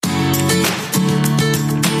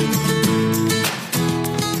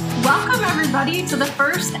everybody, to the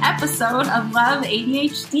first episode of Love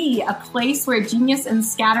ADHD, a place where genius and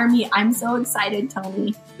scatter meet. I'm so excited,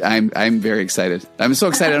 Tony. I'm very excited. I'm so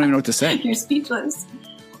excited I don't even know what to say. You're speechless.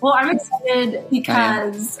 Well, I'm excited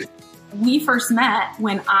because we first met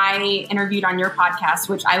when I interviewed on your podcast,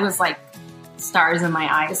 which I was like stars in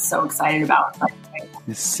my eyes, so excited about.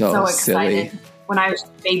 It's so excited. Silly. When I was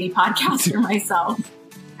a baby podcaster myself.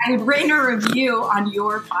 I had written a review on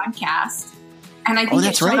your podcast, and I think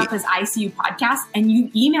it showed up as ICU podcast, and you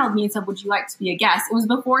emailed me and said, would you like to be a guest? It was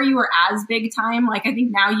before you were as big time. Like, I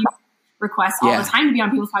think now you request all the time to be on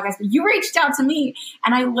people's podcasts, but you reached out to me,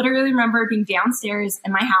 and I literally remember being downstairs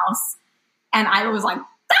in my house, and I was like,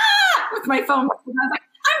 with my phone. And I was like,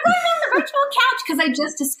 I'm going on the virtual couch because I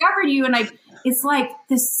just discovered you, and it's like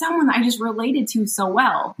this someone that I just related to so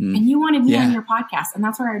well, and you wanted me on your podcast, and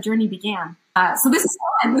that's where our journey began. So this is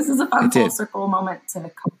fun. This is a fun full circle moment to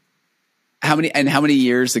come. How many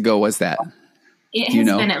years ago was that? It has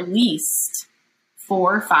been at least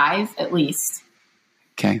 4 or 5, at least.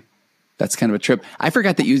 Okay. That's kind of a trip. I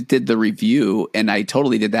forgot that you did the review, and I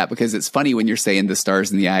totally did that because it's funny when you're saying the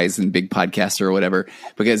stars in the eyes and big podcaster or whatever,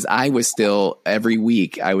 because I was still every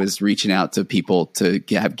week I was reaching out to people to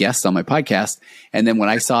have guests on my podcast. And then when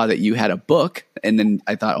I saw that you had a book, and then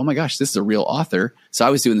I thought, oh my gosh, this is a real author. So I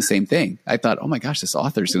was doing the same thing. I thought, oh my gosh, this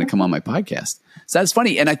author is going to come on my podcast. So that's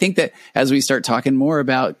funny. And I think that as we start talking more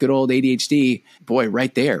about good old ADHD, boy,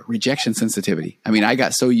 right there, rejection sensitivity. I mean, I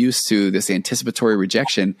got so used to this anticipatory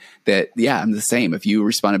rejection that, I'm the same. If you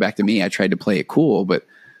responded back to me, I tried to play it cool, but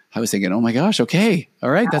I was thinking, oh my gosh, okay. All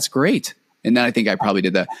right. That's great. And then I think I probably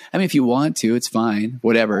did that. I mean, if you want to, it's fine.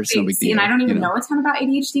 Whatever. It's no big deal. And I don't even know a ton about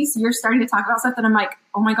ADHD. So you're starting to talk about stuff that I'm like,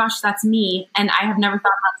 oh my gosh, that's me. And I have never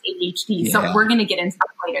thought about ADHD. Yeah. So we're going to get into that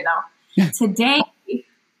later though. Yeah. Today,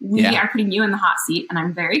 we are putting you in the hot seat, and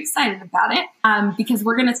I'm very excited about it because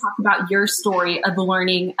we're going to talk about your story of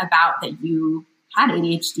learning about that you had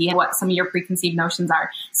ADHD and what some of your preconceived notions are.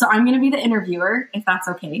 So I'm going to be the interviewer, if that's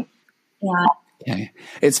okay. Yeah.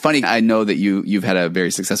 It's funny. I know that you've had a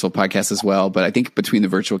very successful podcast as well, but I think between the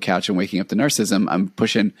virtual couch and waking up to narcissism, I'm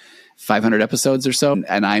pushing 500 episodes or so,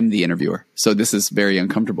 and I'm the interviewer. So this is very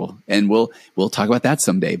uncomfortable, and we'll talk about that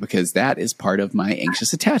someday because that is part of my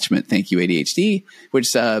anxious attachment. Thank you, ADHD,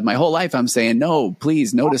 which my whole life I'm saying, no,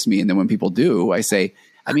 please notice me. And then when people do, I say,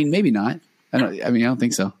 I mean, maybe not. I don't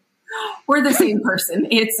think so. We're the same person.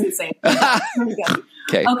 It's insane.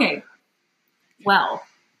 Okay. Well,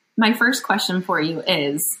 my first question for you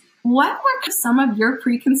is, what were some of your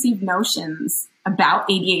preconceived notions about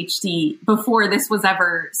ADHD before this was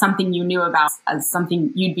ever something you knew about as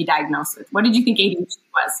something you'd be diagnosed with? What did you think ADHD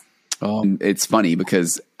was? It's funny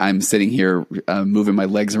because I'm sitting here moving my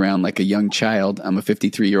legs around like a young child. I'm a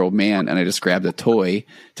 53-year-old man, and I just grabbed a toy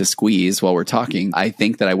to squeeze while we're talking. I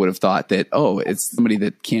think that I would have thought that, it's somebody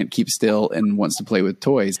that can't keep still and wants to play with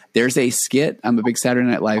toys. There's a skit. I'm a big Saturday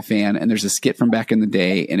Night Live fan, and there's a skit from back in the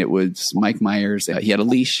day, and it was Mike Myers. He had a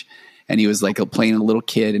leash, and he was like playing a little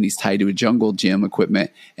kid, and he's tied to a jungle gym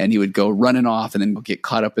equipment, and he would go running off and then get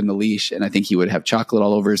caught up in the leash. And I think he would have chocolate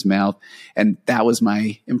all over his mouth. And that was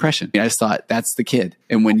my impression. I just thought that's the kid.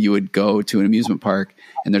 And when you would go to an amusement park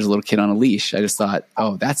and there's a little kid on a leash, I just thought,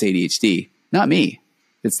 oh, that's ADHD. Not me.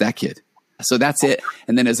 It's that kid. So that's it.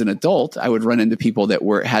 And then as an adult, I would run into people that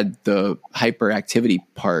had the hyperactivity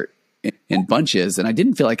part in bunches. And I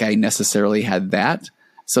didn't feel like I necessarily had that.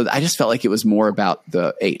 So I just felt like it was more about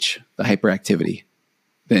the hyperactivity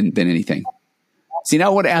than anything. See, now I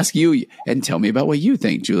want to ask you and tell me about what you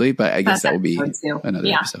think, Julie, but I guess that will be another episode.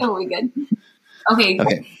 Yeah, that will be good.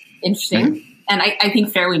 Okay. Interesting. Okay. And I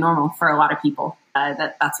think fairly normal for a lot of people.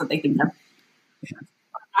 That's what they think of. Yeah. I'm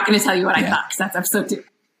not going to tell you what I thought because that's episode 2.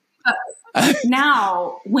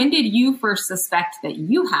 Now, when did you first suspect that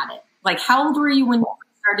you had it? Like, how old were you when you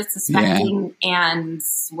started suspecting, and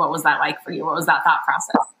what was that like for you? What was that thought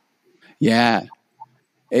process? Yeah,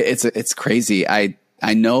 it's crazy. I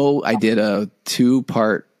know I did a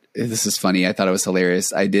 2-part. This is funny. I thought it was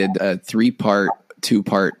hilarious. I did a 3-part,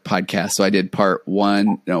 2-part podcast. So I did part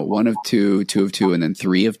 1 of 2, 2 of 2, and then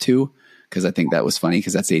 3 of 2. Because I think that was funny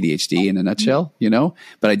because that's ADHD in a nutshell,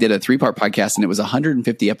 But I did a 3-part podcast, and it was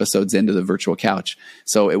 150 episodes into the virtual couch.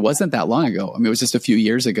 So it wasn't that long ago. I mean, it was just a few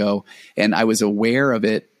years ago, and I was aware of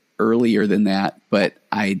it earlier than that, but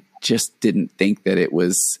I just didn't think that it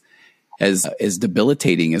was as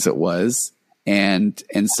debilitating as it was. And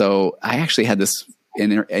so I actually had this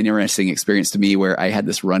an interesting experience to me where I had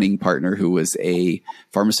this running partner who was a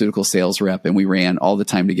pharmaceutical sales rep, and we ran all the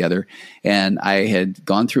time together. And I had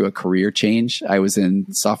gone through a career change. I was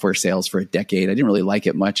in software sales for a decade. I didn't really like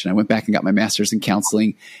it much. And I went back and got my master's in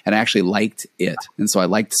counseling, and I actually liked it. And so I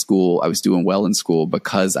liked school. I was doing well in school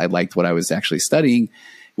because I liked what I was actually studying,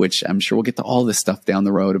 which I'm sure we'll get to all this stuff down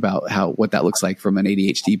the road about what that looks like from an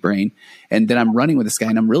ADHD brain. And then I'm running with this guy,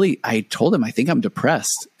 and I told him, I think I'm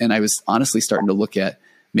depressed. And I was honestly starting to look at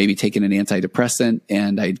maybe taking an antidepressant,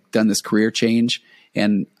 and I'd done this career change,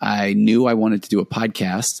 and I knew I wanted to do a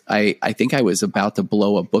podcast. I think I was about to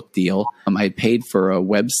blow a book deal. I had paid for a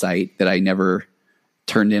website that I never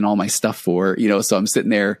turned in all my stuff for, so I'm sitting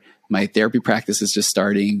there. My therapy practice is just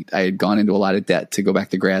starting. I had gone into a lot of debt to go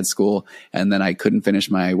back to grad school, and then I couldn't finish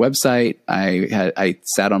my website. I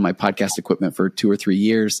sat on my podcast equipment for 2 or 3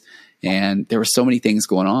 years, and there were so many things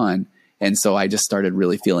going on. And so I just started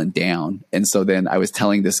really feeling down. And so then I was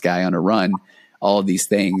telling this guy on a run all of these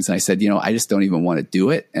things. And I said, I just don't even want to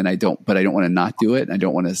do it. And I don't want to not do it. And I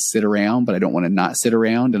don't want to sit around, but I don't want to not sit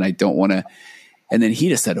around. And I don't want to. And then he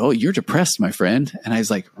just said, "Oh, you're depressed, my friend." And I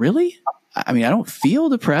was like, "Really? I mean, I don't feel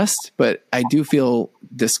depressed, but I do feel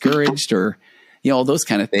discouraged or, all those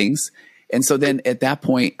kind of things." And so then at that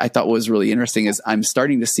point, I thought what was really interesting is I'm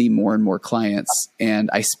starting to see more and more clients, and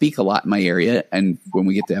I speak a lot in my area. And when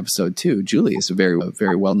we get to episode 2, Julie is a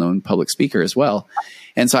very well-known public speaker as well.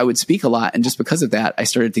 And so I would speak a lot. And just because of that, I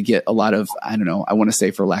started to get a lot of, I want to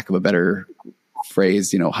say, for lack of a better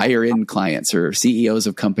phrase, higher end clients or CEOs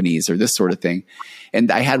of companies or this sort of thing. And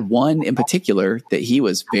I had one in particular that he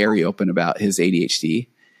was very open about his ADHD.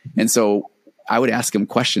 And so I would ask him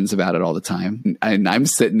questions about it all the time. And I'm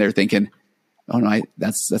sitting there thinking, "Oh no,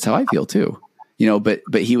 that's how I feel too." But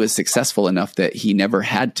he was successful enough that he never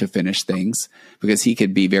had to finish things because he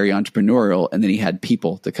could be very entrepreneurial, and then he had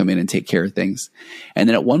people to come in and take care of things. And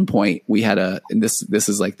then at one point we had and this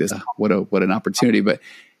is like this, what an opportunity, but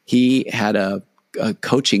he had a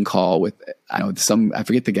coaching call with, I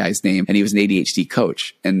forget the guy's name, and he was an ADHD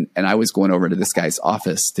coach. And I was going over to this guy's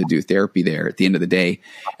office to do therapy there at the end of the day.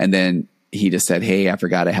 And then he just said, "Hey, I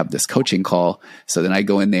forgot I have this coaching call." So then I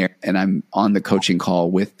go in there and I'm on the coaching call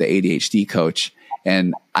with the ADHD coach.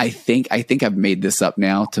 And I think I've made this up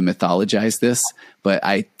now to mythologize this, but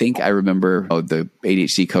I think I remember the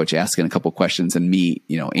ADHD coach asking a couple questions and me,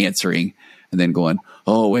 answering, and then going,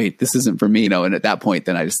 "Oh, wait, this isn't for me." And at that point,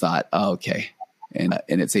 then I just thought, "Oh, okay." And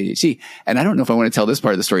it's ADHD. And I don't know if I want to tell this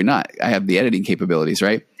part of the story or not. I have the editing capabilities,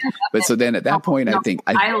 right? But so then at that point, I think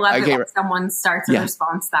I love it when someone starts a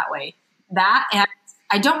response that way. That, and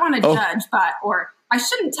I don't want to judge, or I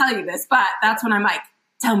shouldn't tell you this, but that's when I'm like,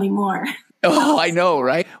 "Tell me more." Oh, I know,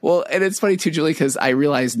 right? Well, and it's funny too, Julie, because I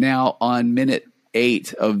realize now on minute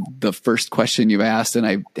 8 of the first question you've asked, and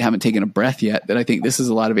I haven't taken a breath yet, that I think this is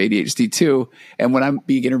a lot of ADHD too. And when I'm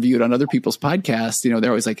being interviewed on other people's podcasts, they're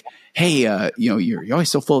always like, "Hey, you're always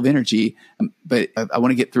so full of energy, but I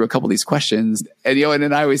want to get through a couple of these questions." And, and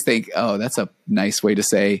then I always think, "Oh, that's a nice way to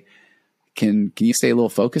say, Can you stay a little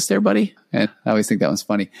focused there, buddy?" And I always think that one's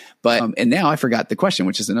funny. But, and now I forgot the question,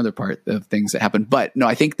 which is another part of things that happen. But no,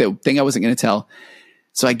 I think the thing I wasn't going to tell.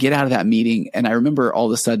 So I get out of that meeting, and I remember all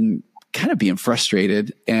of a sudden kind of being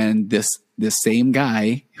frustrated. And this same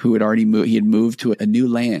guy who had already moved, he had moved to a new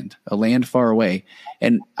land, a land far away.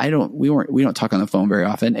 And we don't talk on the phone very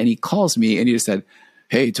often. And he calls me and he just said,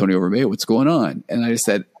 "Hey, Tony Overbay, what's going on?" And I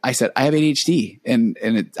said, "I have ADHD and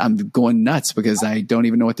I'm going nuts because I don't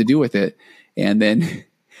even know what to do with it." And then,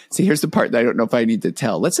 see, here's the part that I don't know if I need to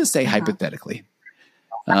tell. Let's just say hypothetically,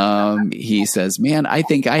 he says, "Man, I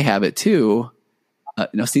think I have it too."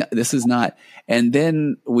 No, see, this is not. And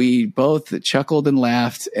then we both chuckled and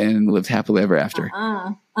laughed and lived happily ever after.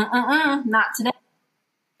 Not today.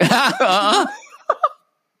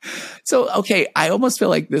 So, okay, I almost feel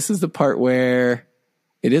like this is the part where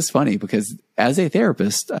it is funny because as a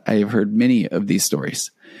therapist, I have heard many of these stories.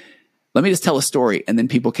 Let me just tell a story, and then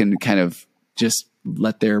people can kind of just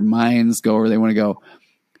let their minds go where they want to go.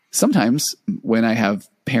 Sometimes when I have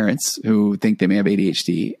parents who think they may have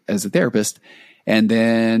ADHD as a therapist, and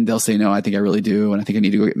then they'll say, "No, I think I really do. And I think I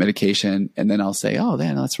need to go get medication." And then I'll say, "Oh,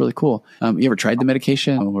 man, that's really cool. You ever tried the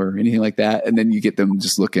medication or anything like that?" And then you get them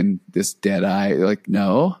just looking this dead eye. They're like,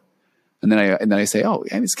 "No." And then I say, "Oh,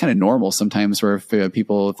 it's kind of normal sometimes where if their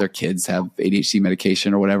kids have ADHD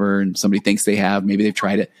medication or whatever, and somebody thinks they have, maybe they've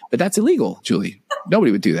tried it, but that's illegal, Julie.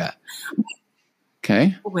 Nobody would do that."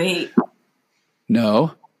 Okay. Wait.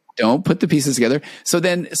 No. Don't put the pieces together. So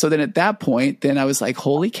then at that point, then I was like,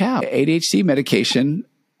 "Holy cow, ADHD medication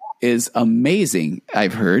is amazing,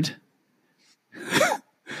 I've heard."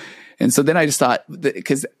 And so then I just thought,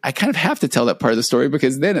 because I kind of have to tell that part of the story,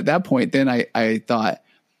 because then at that point, then I thought,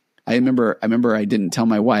 I remember I didn't tell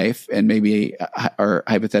my wife, and maybe, or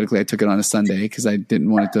hypothetically, I took it on a Sunday because I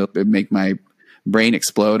didn't want it to make my brain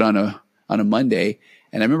explode on a Monday.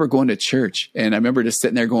 And I remember going to church, and I remember just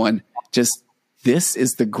sitting there going, this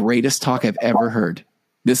is the greatest talk I've ever heard.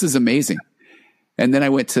 This is amazing. And then I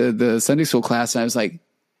went to the Sunday school class, and I was like,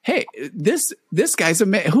 hey, this guy's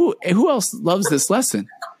amazing. Who else loves this lesson?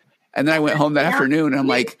 And then I went home that afternoon, and I'm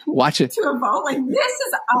like, watch it. To a vote, like, this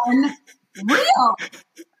is unreal.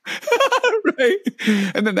 Right.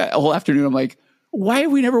 And then that whole afternoon, I'm like, why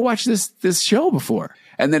have we never watched this show before?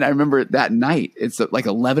 And then I remember that night, it's like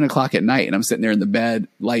 11 o'clock at night, and I'm sitting there in the bed,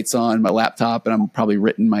 lights on, my laptop, and I'm probably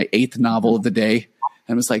written my 8th novel of the day. And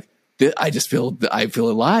I was like, I feel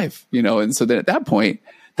alive, And so then at that point,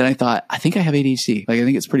 then I thought, I think I have ADHD. Like, I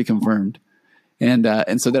think it's pretty confirmed. And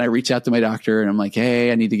so then I reach out to my doctor, and I'm like,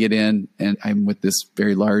 hey, I need to get in. And I'm with this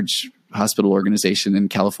very large hospital organization in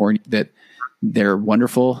California that they're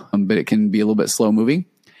wonderful, but it can be a little bit slow moving.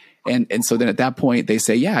 And so then at that point they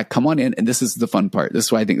say, yeah, come on in. And this is the fun part. This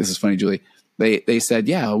is why I think this is funny, Julie. They said,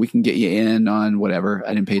 yeah, we can get you in on whatever.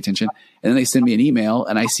 I didn't pay attention. And then they send me an email,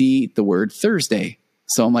 and I see the word Thursday.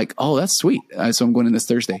 So I'm like, oh, that's sweet. So I'm going in this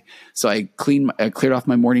Thursday. So I cleared off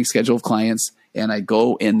my morning schedule of clients, and I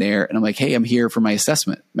go in there, and I'm like, hey, I'm here for my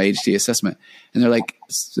assessment, my ADHD assessment. And they're like,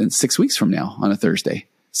 6 weeks from now on a Thursday.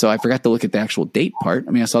 So I forgot to look at the actual date part.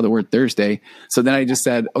 I mean, I saw the word Thursday. So then I just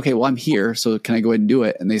said, okay, well, I'm here. So can I go ahead and do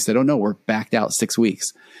it? And they said, oh no, we're backed out 6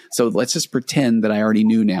 weeks. So let's just pretend that I already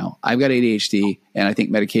knew now. I've got ADHD, and I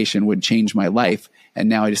think medication would change my life. And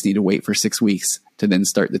now I just need to wait for 6 weeks to then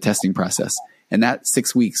start the testing process. And that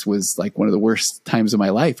 6 weeks was like one of the worst times of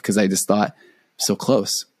my life, because I just thought, so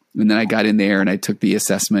close. And then I got in there and I took the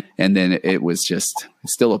assessment, and then it was just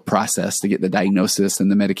still a process to get the diagnosis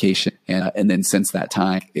and the medication. And then since that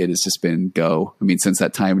time, it has just been go. I mean, since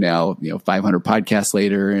that time now, 500 podcasts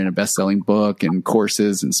later, and a best-selling book, and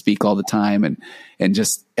courses, and speak all the time, and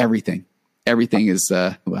just everything. Everything is,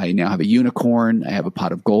 I now have a unicorn. I have a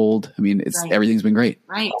pot of gold. I mean, everything's been great.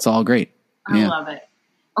 Right. It's all great. I love it.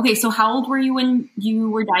 Okay. So how old were you when you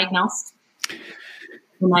were diagnosed?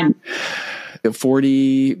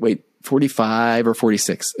 45 or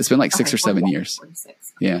 46. It's been like 6 or 7 years.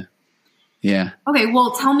 46. Okay. Yeah. Okay.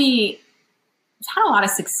 Well, tell me, you've had a lot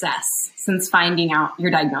of success since finding out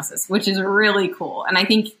your diagnosis, which is really cool. And I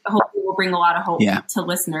think hopefully will bring a lot of hope to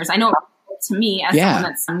listeners. I know to me as someone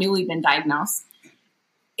that's newly been diagnosed.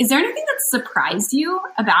 Is there anything that surprised you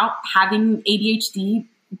about having ADHD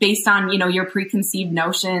based on, your preconceived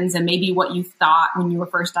notions and maybe what you thought when you were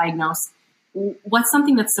first diagnosed? What's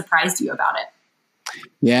something that surprised you about it?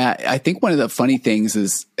 Yeah, I think one of the funny things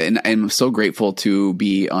is, and I'm so grateful to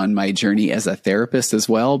be on my journey as a therapist as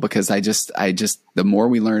well, because I just, the more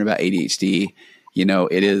we learn about ADHD,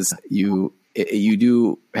 it is, you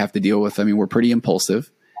do have to deal with, we're pretty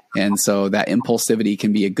impulsive. And so that impulsivity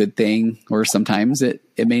can be a good thing, or sometimes it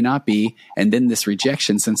may not be. And then this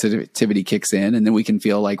rejection sensitivity kicks in, and then we can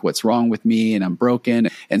feel like, what's wrong with me? And I'm broken.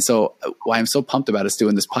 And so why I'm so pumped about us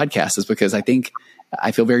doing this podcast is because I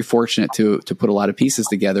feel very fortunate to put a lot of pieces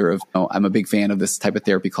together of, I'm a big fan of this type of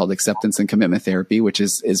therapy called acceptance and commitment therapy, which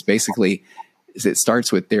is basically, it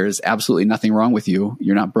starts with, there's absolutely nothing wrong with you.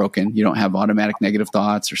 You're not broken. You don't have automatic negative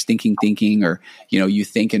thoughts or stinking thinking, or, you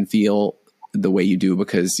think and feel the way you do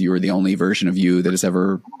because you're the only version of you that has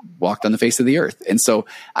ever walked on the face of the earth. And so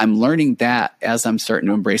I'm learning that as I'm starting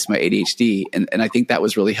to embrace my ADHD. And I think that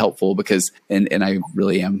was really helpful because, and I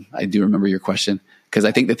really am, I do remember your question, because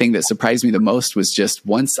I think the thing that surprised me the most was just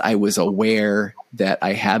once I was aware that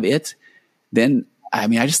I have it, then I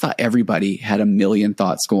just thought everybody had a million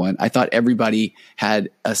thoughts going. I thought everybody had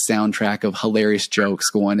a soundtrack of hilarious jokes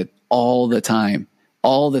going all the time.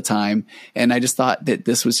 And I just thought that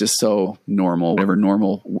this was just so normal, whatever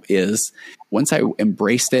normal is. Once I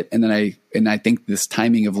embraced it, and then I think this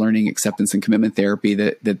timing of learning acceptance and commitment therapy,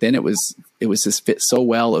 that then it was just fit so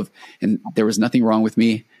well and there was nothing wrong with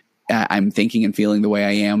me. I'm thinking and feeling the way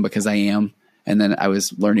I am because I am. And then I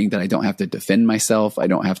was learning that I don't have to defend myself. I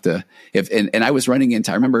don't have to, and I was running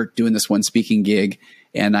into, I remember doing this one speaking gig,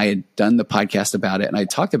 and I had done the podcast about it. And I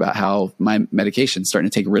talked about how my medication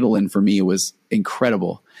starting to take Ritalin for me was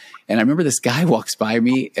incredible. And I remember this guy walks by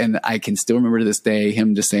me, and I can still remember to this day,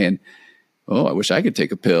 him just saying, oh, I wish I could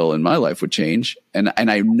take a pill and my life would change. And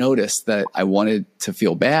I noticed that I wanted to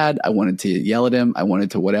feel bad. I wanted to yell at him. I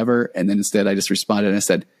wanted to whatever. And then instead I just responded and I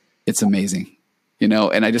said, it's amazing,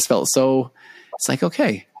 and I just felt so, it's like,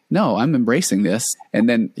 okay, no, I'm embracing this. And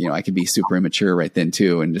then, I could be super immature right then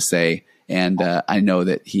too, and just say, and I know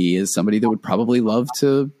that he is somebody that would probably love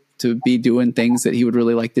to to be doing things that he would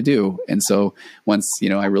really like to do. And so once,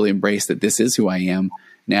 I really embraced that this is who I am,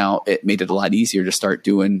 now it made it a lot easier to start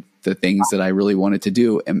doing the things that I really wanted to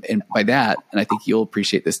do. And by that, and I think you'll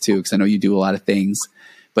appreciate this too, because I know you do a lot of things,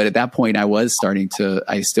 but at that point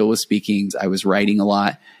I still was speaking, I was writing a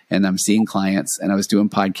lot, and I'm seeing clients, and I was doing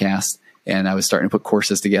podcasts, and I was starting to put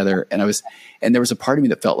courses together. And there was a part of me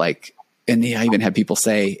that felt like, and I even had people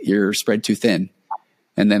say, you're spread too thin.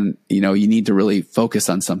 And then, you need to really focus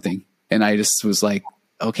on something. And I just was like,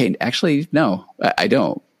 okay, actually, no, I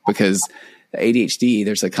don't, because ADHD,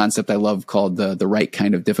 there's a concept I love called the right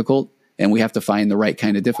kind of difficult. And we have to find the right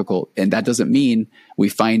kind of difficult. And that doesn't mean we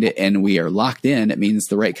find it and we are locked in. It means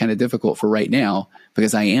the right kind of difficult for right now,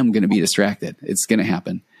 because I am going to be distracted. It's going to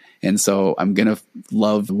happen. And so I'm going to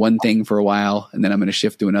love one thing for a while, and then I'm going to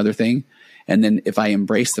shift to another thing. And then if I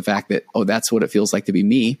embrace the fact that, that's what it feels like to be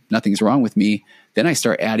me, nothing's wrong with me, then I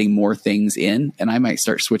start adding more things in, and I might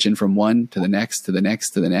start switching from one to the next, to the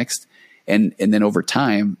next, to the next. And then over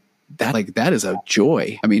time, that is a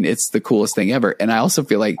joy. I mean, it's the coolest thing ever. And I also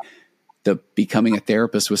feel like the becoming a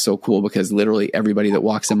therapist was so cool, because literally everybody that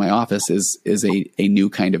walks in my office is a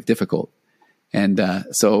new kind of difficult. And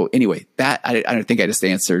so anyway, that I don't think I just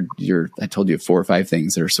answered I told you 4 or 5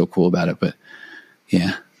 things that are so cool about it, but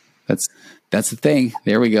yeah, that's the thing.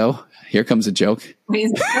 There we go. Here comes a joke. Wait,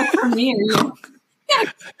 is it for me or you?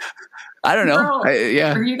 I don't know.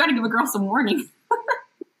 Yeah. Or you got to give a girl some warning.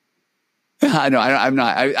 No, I'm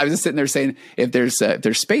not. I was just sitting there saying, if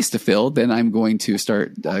there's space to fill, then I'm going to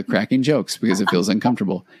start cracking jokes, because it feels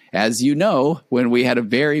uncomfortable. As you know, when we had a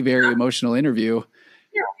very, very emotional interview,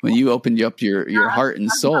 when you opened up your heart and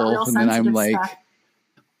soul, and then I'm like,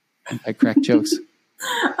 I crack jokes.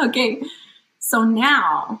 Okay. So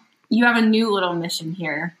now you have a new little mission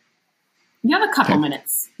here. You have a couple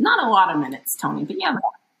minutes, not a lot of minutes, Tony, but yeah.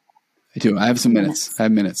 I do. I have some minutes. I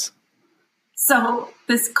have minutes. So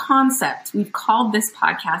this concept, we've called this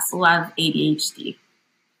podcast Love ADHD.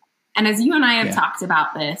 And as you and I have talked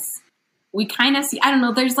about this, we kind of see, I don't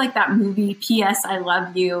know, there's like that movie, P.S. I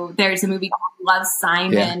Love You. There's a movie called Love,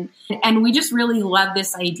 Simon. Yeah. And we just really love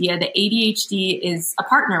this idea that ADHD is a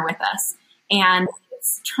partner with us. And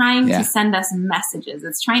it's trying to send us messages.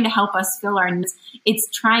 It's trying to help us fill our needs. It's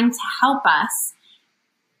trying to help us.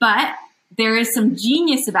 But there is some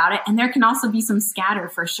genius about it. And there can also be some scatter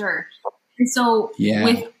for sure. And so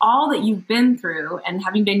with all that you've been through, and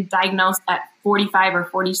having been diagnosed at 45 or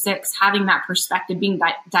 46, having that perspective, being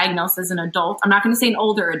diagnosed as an adult, I'm not going to say an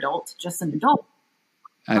older adult, just an adult.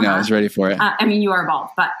 I know, I was ready for it. I mean, you are bald,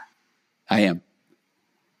 but I am.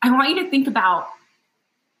 I want you to think about,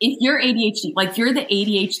 if you're ADHD, like you're the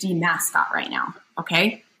ADHD mascot right now.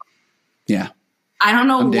 Okay. Yeah. I don't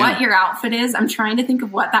know what your outfit is. I'm trying to think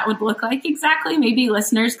of what that would look like exactly. Maybe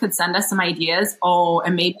listeners could send us some ideas.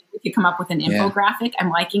 And maybe we could come up with an infographic.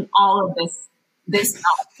 I'm liking all of this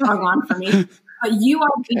going on for me. But you are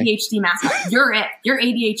ADHD mascot. You're it. You're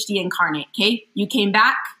ADHD incarnate. Okay. You came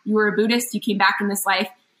back. You were a Buddhist. You came back in this life.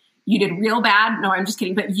 You did real bad. No, I'm just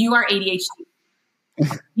kidding. But you are ADHD.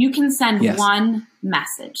 You can send one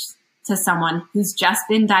message to someone who's just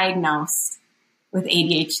been diagnosed with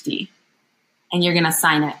ADHD. And you're going to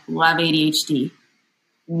sign it, Love ADHD.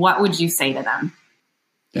 What would you say to them?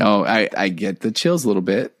 Oh, I get the chills a little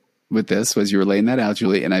bit with this, as you were laying that out,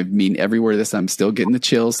 Julie. And I mean, every word of this, I'm still getting the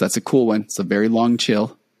chills. That's a cool one. It's a very long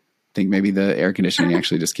chill. I think maybe the air conditioning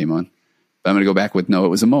actually just came on. But I'm going to go back with, no, it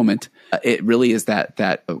was a moment. It really is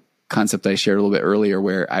that concept I shared a little bit earlier,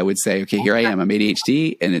 where I would say, okay, here I am. I'm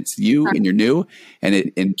ADHD, and it's you, and you're new.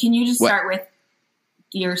 And can you just start with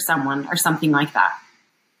dear someone or something like that?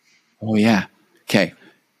 Oh, yeah. Okay.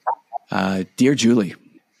 Dear Julie,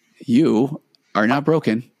 you are not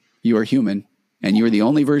broken. You are human. And you are the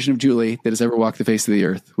only version of Julie that has ever walked the face of the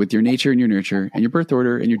earth, with your nature and your nurture and your birth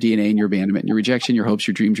order and your DNA and your abandonment and your rejection, your hopes,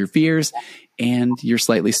 your dreams, your fears, and your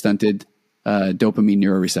slightly stunted dopamine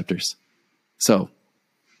neuroreceptors. So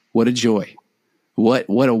what a joy. What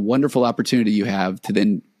a wonderful opportunity you have to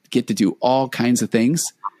then get to do all kinds of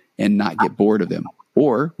things and not get bored of them.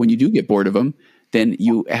 Or when you do get bored of them, then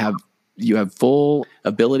you have full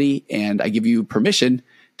ability, and I give you permission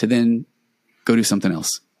to then go do something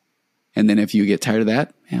else. And then if you get tired of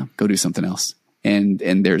that, go do something else. And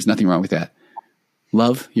there's nothing wrong with that.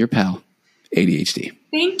 Love, your pal, ADHD.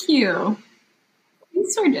 Thank you.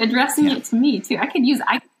 Thanks for addressing it to me too. I could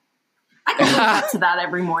look up to that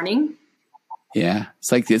every morning. Yeah.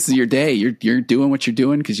 It's like, this is your day. You're doing what you're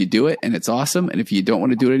doing because you do it, and it's awesome. And if you don't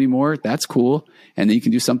want to do it anymore, that's cool. And then you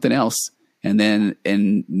can do something else. And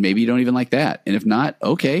maybe you don't even like that. And if not,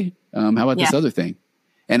 okay. How about this other thing?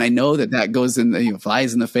 And I know that goes in,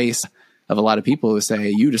 flies in the face of a lot of people who say,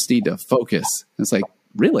 you just need to focus. And it's like,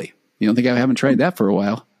 really? You don't think I haven't tried that for a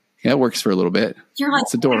while? Yeah, it works for a little bit. You're like,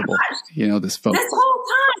 it's adorable. This focus. This whole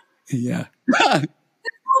time. Yeah.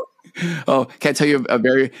 Oh, can I tell you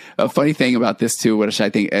a funny thing about this too? Which I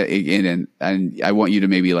think, and I want you to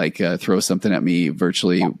maybe throw something at me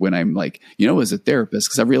virtually when I'm as a therapist,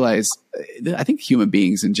 because I realize I think human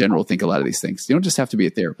beings in general think a lot of these things. You don't just have to be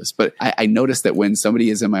a therapist, but I noticed that when somebody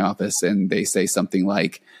is in my office and they say something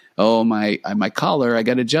like, oh, my collar, I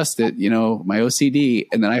got to adjust it, my OCD.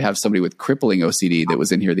 And then I have somebody with crippling OCD that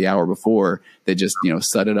was in here the hour before that just,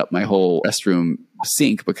 sudded up my whole restroom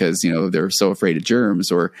sink because, they're so afraid of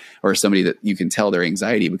germs, or somebody that you can tell their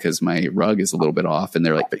anxiety because my rug is a little bit off. And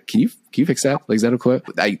they're like, but can you fix that? Like, is that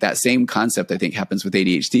okay? That same concept, I think, happens with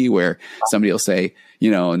ADHD, where somebody will say,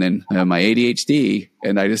 and then my ADHD.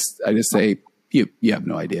 And I just say, you have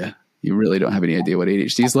no idea. You really don't have any idea what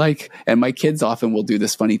ADHD is like. And my kids often will do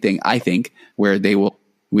this funny thing, I think, where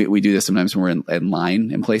we do this sometimes when we're in line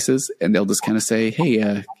in places, and they'll just kind of say,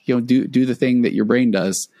 hey, do the thing that your brain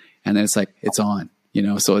does. And then it's like, it's on.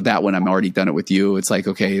 So that when I'm already done it with you, it's like,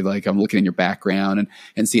 okay, I'm looking in your background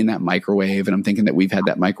and seeing that microwave. And I'm thinking that we've had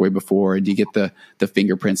that microwave before. And do you get the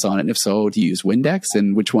fingerprints on it? And if so, do you use Windex?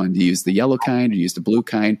 And which one? Do you use the yellow kind, or do you use the blue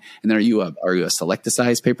kind? And then are you a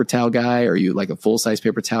select-a-size paper towel guy? Or are you like a full-size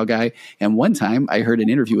paper towel guy? And one time I heard an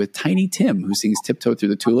interview with Tiny Tim, who sings Tiptoe Through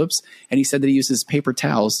the Tulips. And he said that he uses paper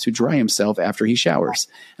towels to dry himself after he showers.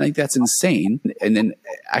 I think that's insane. And then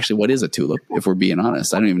actually, what is a tulip? If we're being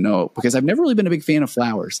honest, I don't even know, because I've never really been a big fan of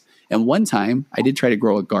flowers. And one time I did try to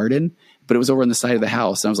grow a garden, but it was over on the side of the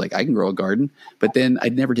house. And I was like, I can grow a garden, but then I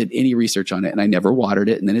never did any research on it, and I never watered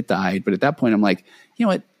it, and then it died. But at that point I'm like, you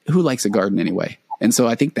know what, who likes a garden anyway? And so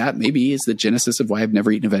I think that maybe is the genesis of why I've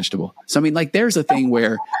never eaten a vegetable. So, I mean, there's a thing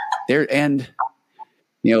where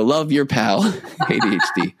love your pal,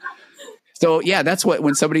 ADHD. So yeah, that's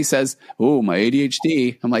when somebody says, oh, my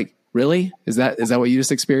ADHD, I'm like, really? Is that what you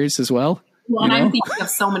just experienced as well? Well, and I'm thinking of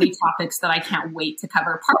so many topics that I can't wait to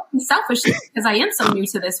cover, partly selfishly because I am so new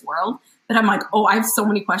to this world that I'm like, oh, I have so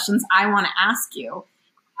many questions I want to ask you.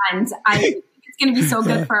 And I think it's going to be so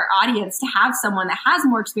good for our audience to have someone that has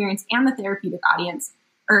more experience and the therapeutic audience,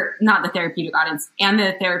 or not the therapeutic audience, and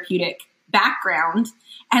the therapeutic background,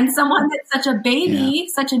 and someone that's such a baby,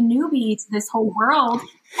 such a newbie to this whole world.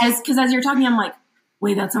 Because as you're talking, I'm like,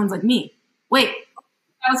 wait, that sounds like me. Wait.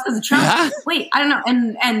 That was because of Trump. Yeah. Wait, I don't know.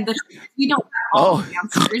 And we don't have all the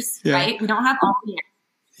answers, right? We don't have all the answers.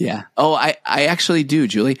 Yeah. Oh, I actually do,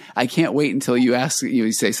 Julie. I can't wait until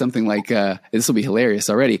you say something like, this will be hilarious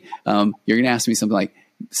already. You're going to ask me something like,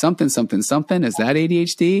 something. Is that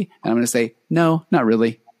ADHD? And I'm going to say, no, not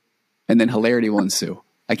really. And then hilarity will ensue.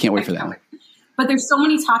 I can't wait for that one. But there's so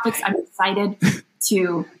many topics I'm excited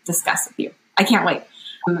to discuss with you. I can't wait.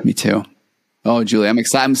 Me too. Oh, Julie, I'm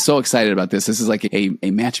excited. I'm so excited about this. This is like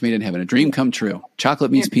a match made in heaven, a dream come true.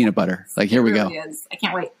 Chocolate meets peanut butter. Like, here we go. It really is. I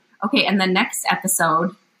can't wait. Okay, and the next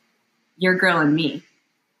episode, Your Girl and Me.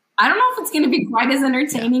 I don't know if it's going to be quite as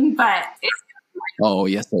entertaining, but it's oh,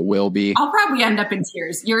 yes, it will be. I'll probably end up in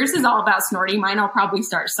tears. Yours is all about snorting. Mine I'll probably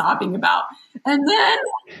start sobbing about. And then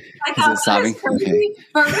I thought that was crazy. Okay.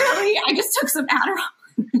 But really, I just took some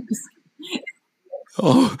Adderall.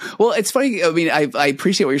 Oh, well, it's funny. I mean, I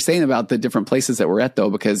appreciate what you're saying about the different places that we're at, though,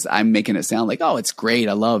 because I'm making it sound like, oh, it's great.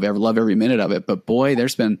 I love every minute of it. But boy, I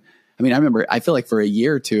remember, I feel like for a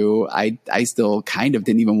year or two, I still kind of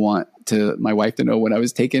didn't even want my wife to know when I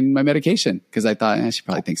was taking my medication, because I thought, she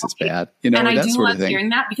probably thinks it's bad. And I do love hearing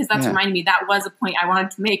that, because that's reminding me, that was a point I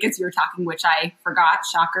wanted to make as you were talking, which I forgot,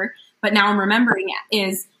 shocker. But now I'm remembering it,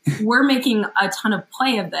 is we're making a ton of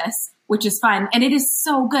play of this, which is fun. And it is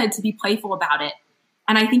so good to be playful about it.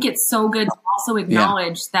 And I think it's so good to also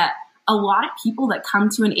acknowledge that a lot of people that come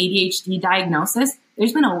to an ADHD diagnosis,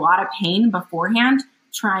 there's been a lot of pain beforehand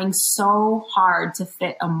trying so hard to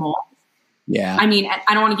fit a mold. Yeah. I mean,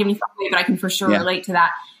 I don't want to give anything away, but I can for sure relate to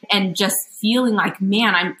that. And just feeling like,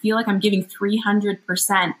 man, I feel like I'm giving 300%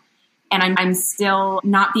 and I'm still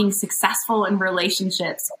not being successful in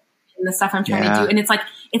relationships and the stuff I'm trying to do. And it's like,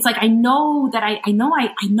 I know that I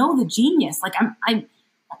know the genius. Like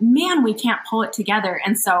man, we can't pull it together.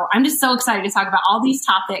 And so I'm just so excited to talk about all these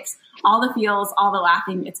topics, all the feels, all the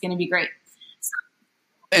laughing. It's going to be great.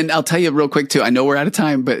 And I'll tell you real quick too, I know we're out of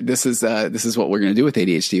time, but this is what we're going to do with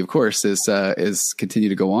ADHD, of course, is continue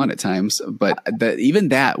to go on at times. But even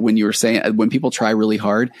that, when you were saying, when people try really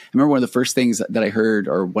hard, I remember one of the first things that I heard,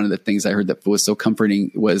 or one of the things I heard that was so comforting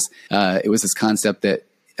was, it was this concept that,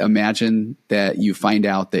 imagine that you find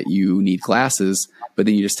out that you need glasses, but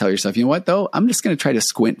then you just tell yourself, you know what, though, I'm just going to try to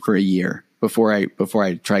squint for a year. before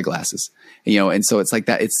I try glasses, and so it's like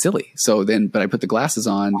that. It's silly. So then, but I put the glasses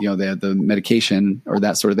on, the medication or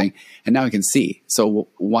that sort of thing, and now I can see. So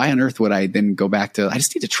why on earth would I then go back to, I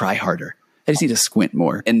just need to try harder. I just need to squint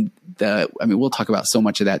more. And we'll talk about so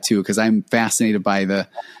much of that too, because I'm fascinated by the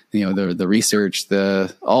research,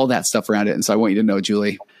 all that stuff around it. And so I want you to know,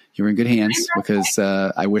 Julie, you're in good hands, because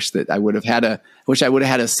I wish that I would have had a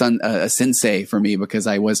sensei for me, because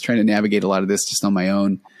I was trying to navigate a lot of this just on my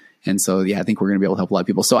own. And so, yeah, I think we're going to be able to help a lot of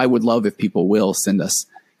people. So I would love if people will send us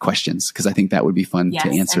questions, because I think that would be fun to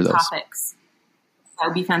answer those topics. That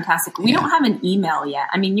would be fantastic. We don't have an email yet.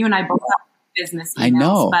 I mean, you and I both have business emails, I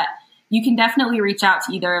know, but you can definitely reach out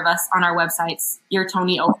to either of us on our websites. You're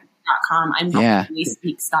TonyOverbay.com. I'm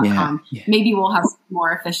TonySpeaks.com. Yeah. Maybe we'll have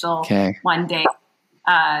more official one day.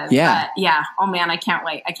 But yeah. Oh man, I can't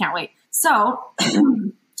wait. So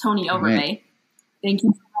Tony Overbay, thank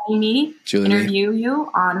you for having me interview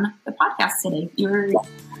you on the podcast today.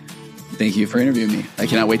 Thank you for interviewing me. I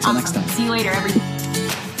cannot wait till next time. See you later, everybody.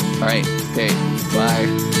 All right. Okay.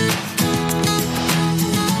 Bye.